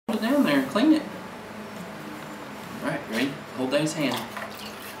clean it. Alright, ready? Hold Daddy's hand.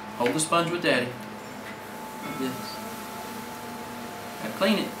 Hold the sponge with Daddy. Like this. Gotta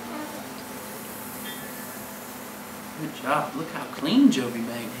clean it. Good job. Look how clean Joby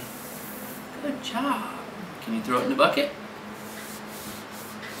made it. Good job. Can you throw it in the bucket?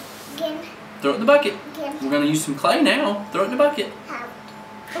 Again. Throw it in the bucket. Again. We're going to use some clay now. Throw it in the bucket. How?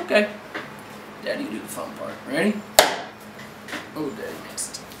 Okay. Daddy do the fun part. Ready? Oh, Daddy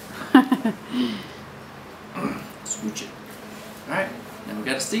missed. Scooch it. Alright, now we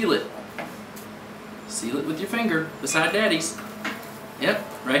got to seal it. Seal it with your finger beside Daddy's. Yep,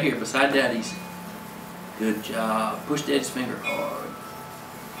 right here beside Daddy's. Good job. Push Daddy's finger hard.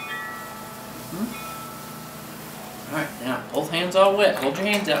 Alright, now both hands all wet. Hold your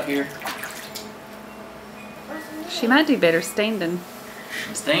hands out here. She might do better standing.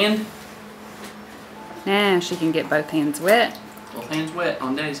 Stand. Now she can get both hands wet. Both hands wet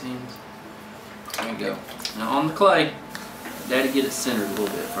on Daddy's hands. There you go. Now on the clay, Daddy get it centered a little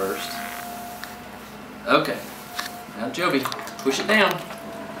bit first. Okay. Now Joby, push it down.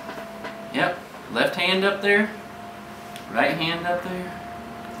 Yep. Left hand up there. Right hand up there.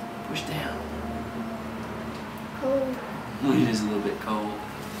 Push down. Cold. It is a little bit cold.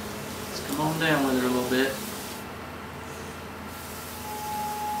 Let's come on down with it a little bit.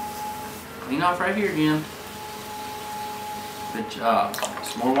 Clean off right here again. Good job.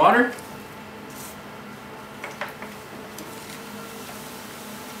 Some more water.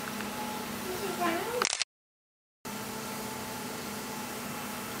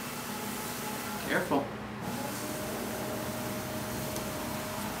 Careful.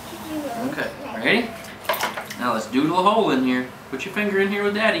 Okay, ready? Now let's doodle a hole in here. Put your finger in here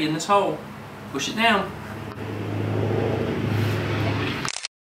with Daddy in this hole. Push it down.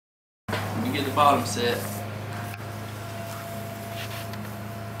 Let me get the bottom set.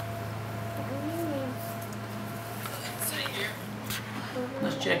 Let's see here.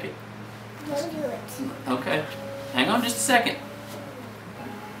 Let's check it. Don't do it. Okay. Hang on just a second.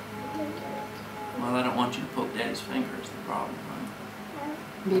 Well, I don't want you to poke Daddy's finger is the problem,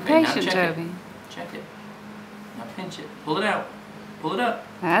 right? Be Okay, now patient, check it. Joby. Check it. Now pinch it. Pull it out. Pull it up.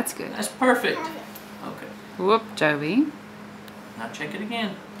 That's good. That's perfect. Okay. Whoop, Joby. Now check it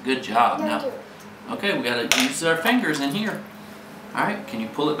again. Good job. Don't Now, do it. okay, we gotta use our fingers in here. All right, can you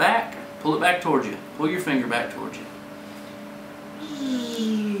pull it back? Pull it back towards you. Pull your finger back towards you.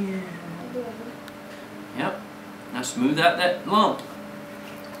 Yep. Now smooth out that lump.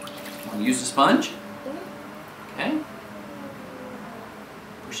 Want to use the sponge? Okay.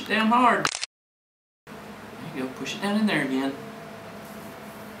 Push it down hard. There you go. Push it down in there again.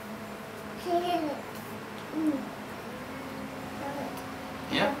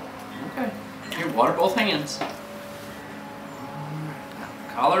 Yep. Okay. Here, water both hands.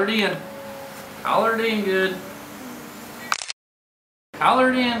 Collar it in. Collar it in good.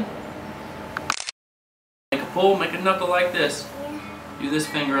 Collar it in. Make a pull, make a knuckle like this. Do this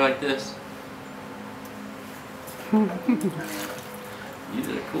finger like this. You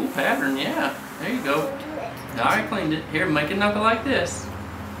did a cool pattern, yeah. There you go. Now I cleaned it. Here, make a knuckle like this.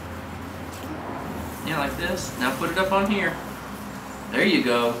 Yeah, like this. Now put it up on here. There you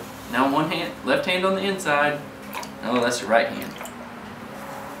go. Now one hand, left hand on the inside. No, that's the right hand.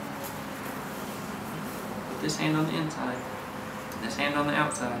 Put this hand on the inside. This hand on the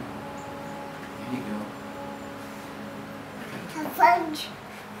outside. There you go. Sponge.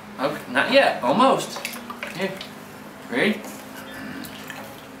 Okay, not yet. Almost. Here. Ready?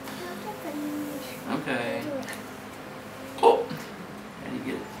 Okay. Oh! How do you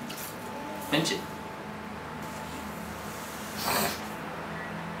get it? Pinch it.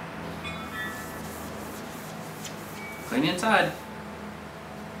 Clean inside.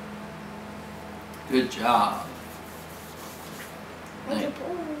 Good job.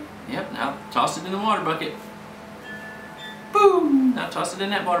 Yep, now toss it in the water bucket. Boom! Now toss it in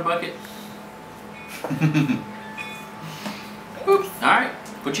that water bucket. Alright,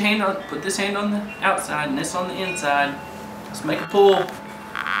 put your hand on, put this hand on the outside and this on the inside. Let's make a pull.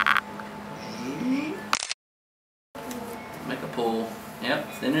 Make a pull.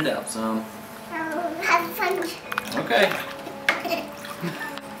 Yep, thin it out some. Have a sponge. Okay.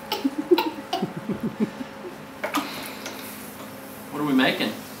 What are we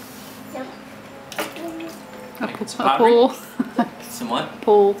making? Making some A pottery? pull. Some what?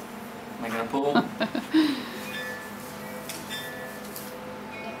 Pull. Making a pull?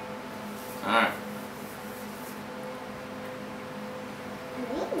 Alright.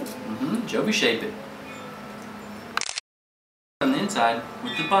 Joby shape it. On the inside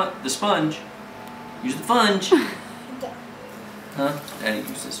with the sponge. Use the sponge. Huh? Daddy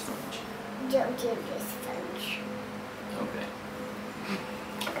used this sponge. don't do this sponge. Okay.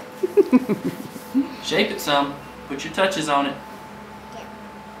 Shape it some. Put your touches on it.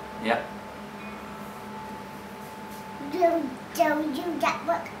 Yeah. Yeah. Don't do that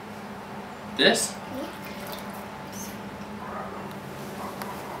one. This? Yeah.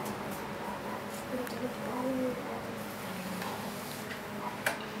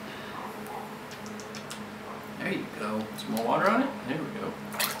 There you go. Some more water on it? There we go.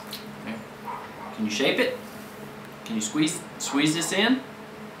 There. Can you shape it? Can you squeeze this in?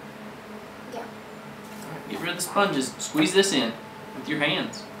 Yeah. Alright, get rid of the sponges. Squeeze this in with your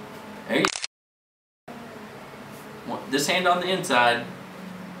hands. There you go. This hand on the inside.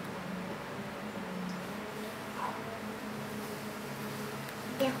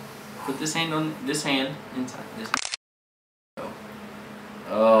 Yeah. Put this hand on this hand inside. This hand.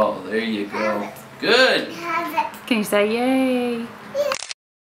 Oh, there you go. Good. Have it. Can you say yay?